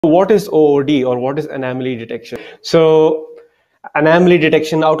What is OOD, or what is anomaly detection? So anomaly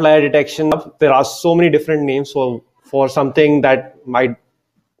detection, outlier detection, there are so many different names for something that might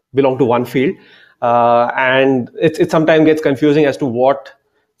belong to one field. And it sometimes gets confusing as to what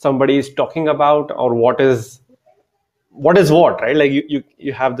somebody is talking about, or what is what, right? Like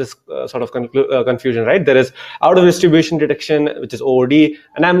you have this sort of confusion, right? There is out of distribution detection, which is OOD,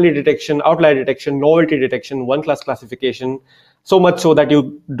 anomaly detection, outlier detection, novelty detection, one class classification, so much so that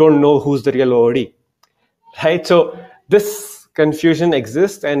you don't know who's the real OOD, right? So this confusion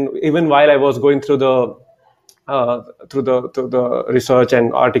exists, and even while I was going through the research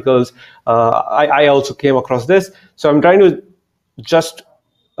and articles, I also came across this. So I'm trying to just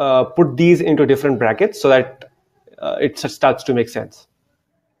put these into different brackets so that it starts to make sense.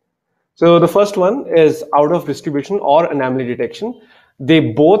 So the first one is out of distribution or anomaly detection.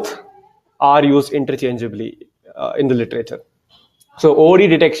 They both are used interchangeably in the literature. So OOD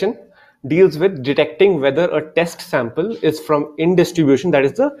detection deals with detecting whether a test sample is from in distribution, that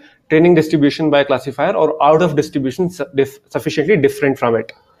is the training distribution by a classifier, or out of distribution sufficiently different from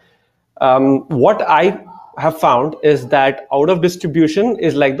it. What I have found is that out of distribution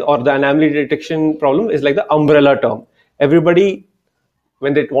is like the anomaly detection problem is like the umbrella term. Everybody,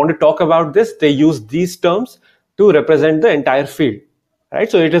 when they want to talk about this, they use these terms to represent the entire field,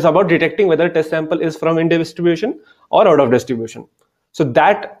 right? So it is about detecting whether a test sample is from in distribution or out of distribution. So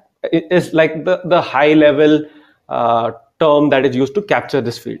that is like the high level term that is used to capture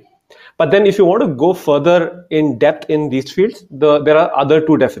this field. But then if you want to go further in depth in these fields, there are other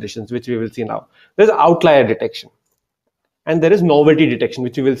two definitions, which we will see now. There's outlier detection, and there is novelty detection,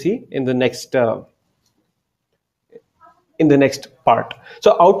 which we will see in the next part.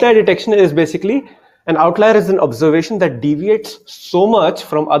 So outlier detection is basically, an outlier is an observation that deviates so much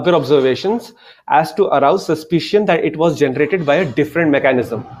from other observations as to arouse suspicion that it was generated by a different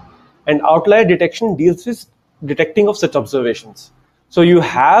mechanism. And outlier detection deals with detecting of such observations. So you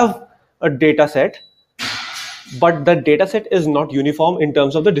have a data set, but the data set is not uniform in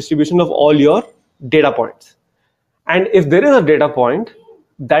terms of the distribution of all your data points. And if there is a data point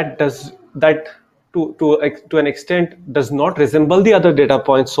that to an extent does not resemble the other data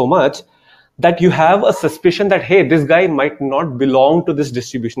points so much that you have a suspicion that, hey, this guy might not belong to this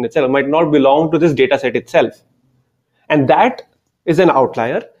distribution itself, might not belong to this data set itself. And that is an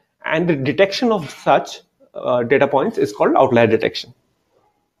outlier, and the detection of such data points is called outlier detection.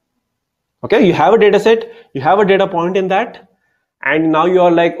 Okay, you have a data set, you have a data point in that, and now you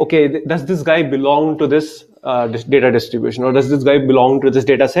are like, okay, does this guy belong to this data distribution, or does this guy belong to this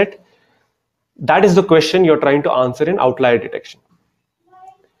data set? That is the question you're trying to answer in outlier detection.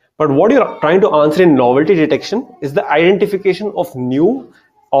 But what you're trying to answer in novelty detection is the identification of new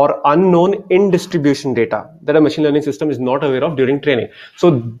or unknown in distribution data that a machine learning system is not aware of during training.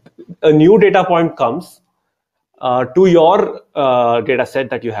 So a new data point comes to your data set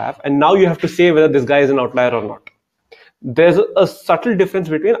that you have, and now you have to say whether this guy is an outlier or not. There's a subtle difference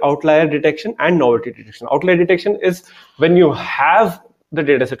between outlier detection and novelty detection. Outlier detection is when you have the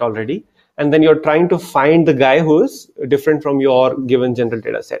data set already, and then you're trying to find the guy who is different from your given general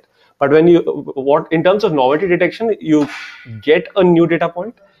data set. But when in terms of novelty detection, you get a new data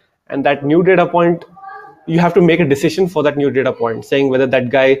point, and that new data point, you have to make a decision for that new data point, saying whether that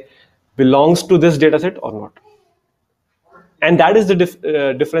guy belongs to this data set or not. And that is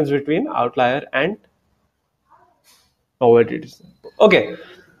the difference between outlier and novelty detection. Okay,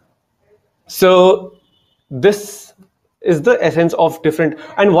 so this is the essence of different,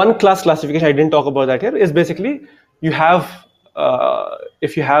 and one class classification, I didn't talk about that here, is basically you have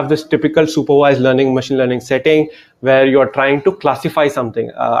if you have this typical supervised learning machine learning setting where you're trying to classify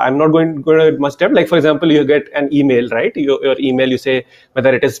something. I'm not going to much depth. Like for example, you get an email, right? Your email, you say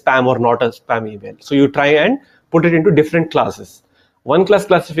whether it is spam or not a spam email. So you try and put it into different classes. One class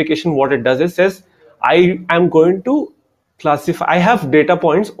classification, what it does is says, I am going to classify, I have data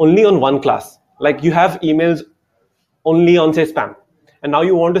points only on one class. Like you have emails only on, say, spam, and now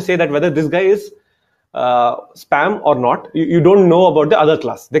you want to say that whether this guy is spam or not. You don't know about the other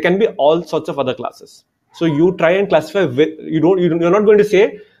class. There can be all sorts of other classes. So you try and classify with, you're not going to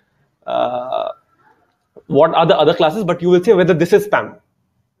say what are the other classes, but you will say whether this is spam,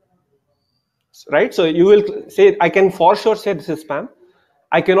 right? So you will say, I can for sure say this is spam.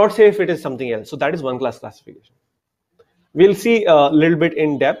 I cannot say if it is something else. So that is one class classification. We'll see a little bit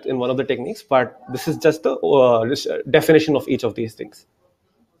in depth in one of the techniques, but this is just the definition of each of these things.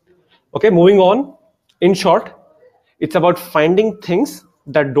 Okay, moving on. In short, it's about finding things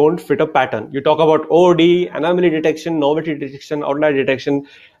that don't fit a pattern. You talk about OOD, anomaly detection, novelty detection, outlier detection.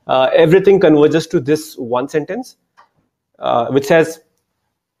 Everything converges to this one sentence, which says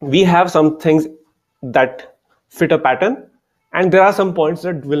we have some things that fit a pattern, and there are some points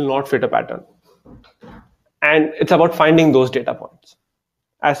that will not fit a pattern. And it's about finding those data points.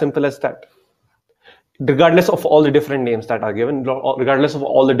 As simple as that. Regardless of all the different names that are given, regardless of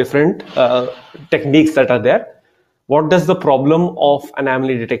all the different techniques that are there, what does the problem of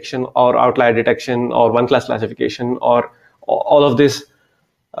anomaly detection or outlier detection or one class classification or all of this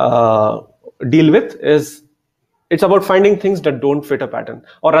deal with is, it's about finding things that don't fit a pattern,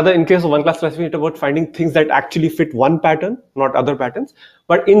 or rather in case of one class classification, it's about finding things that actually fit one pattern, not other patterns.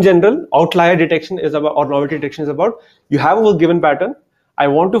 But in general, outlier detection is about, or novelty detection is about, you have a given pattern, I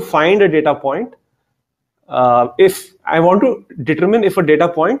want to find a data point, if I want to determine if a data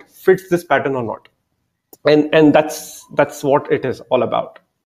point fits this pattern or not. And that's what it is all about.